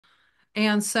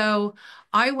And so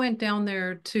I went down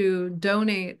there to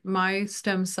donate my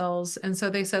stem cells. And so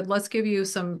they said, let's give you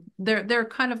some, they're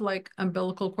kind of like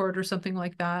umbilical cord or something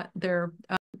like that. They're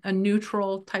a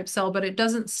neutral type cell, but it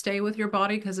doesn't stay with your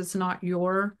body because it's not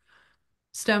your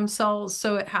stem cells.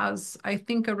 So it has, I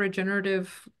think, a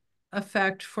regenerative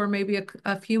effect for maybe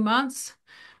a few months,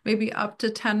 maybe up to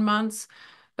 10 months,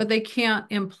 but they can't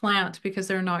implant because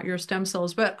they're not your stem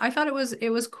cells. But I thought it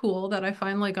was cool that I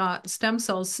finally got stem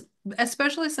cells,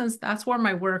 especially since that's where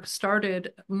my work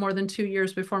started more than 2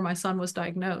 years before my son was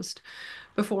diagnosed.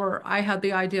 Before I had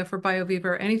the idea for BioViva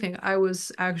or anything, I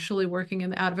was actually working in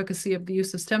the advocacy of the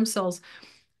use of stem cells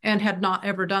and had not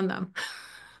ever done them.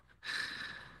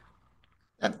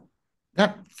 That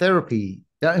that therapy,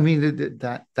 I mean,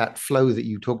 that flow that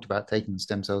you talked about, taking the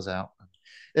stem cells out,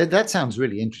 that sounds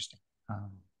really interesting.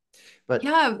 Um, but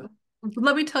Yeah,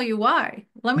 let me tell you why.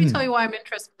 Let me tell you hmm, why I'm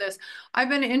interested in this. I've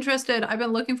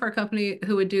been looking for a company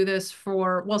who would do this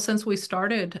for, well, since we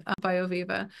started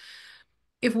BioViva.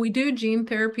 If we do gene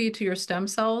therapy to your stem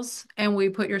cells and we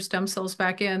put your stem cells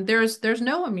back in, there's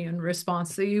no immune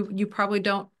response. So you probably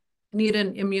don't need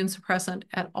an immune suppressant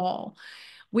at all.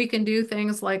 We can do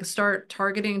things like start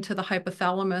targeting to the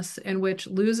hypothalamus, in which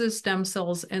loses stem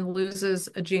cells and loses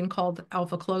a gene called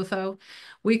alpha klotho.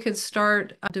 We could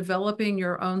start developing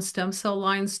your own stem cell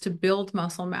lines to build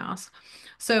muscle mass.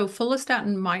 So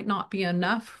follistatin might not be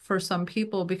enough for some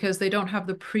people because they don't have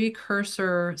the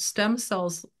precursor stem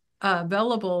cells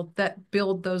available that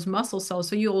build those muscle cells.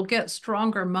 So you'll get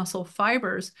stronger muscle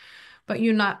fibers, but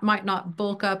you might not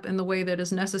bulk up in the way that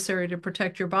is necessary to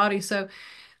protect your body. So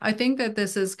I think that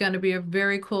this is going to be a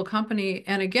very cool company.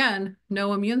 And again,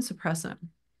 no immune suppressant.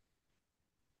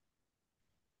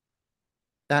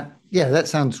 yeah, that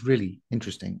sounds really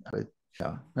interesting. But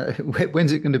yeah,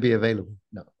 when's it going to be available?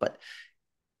 No, but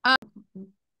Um,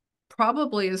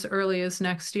 Probably as early as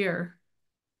next year.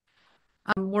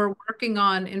 We're working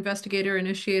on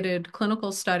investigator-initiated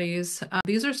clinical studies.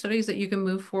 These are studies that you can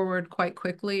move forward quite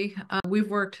quickly. We've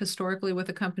worked historically with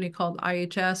a company called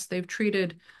IHS. They've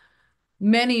treated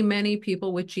many, many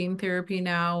people with gene therapy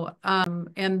now.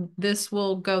 And this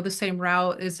will go the same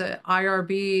route as an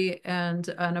IRB and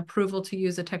an approval to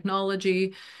use a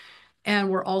technology. And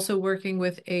we're also working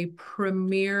with a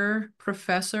premier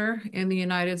professor in the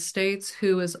United States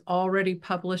who is already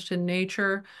published in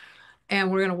Nature.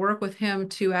 And we're going to work with him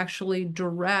to actually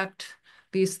direct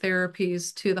these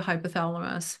therapies to the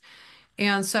hypothalamus.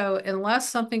 And so, unless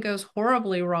something goes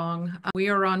horribly wrong, we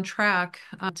are on track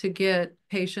to get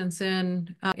patients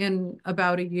in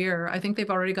about a year. I think they've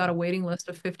already got a waiting list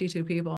of 52 people.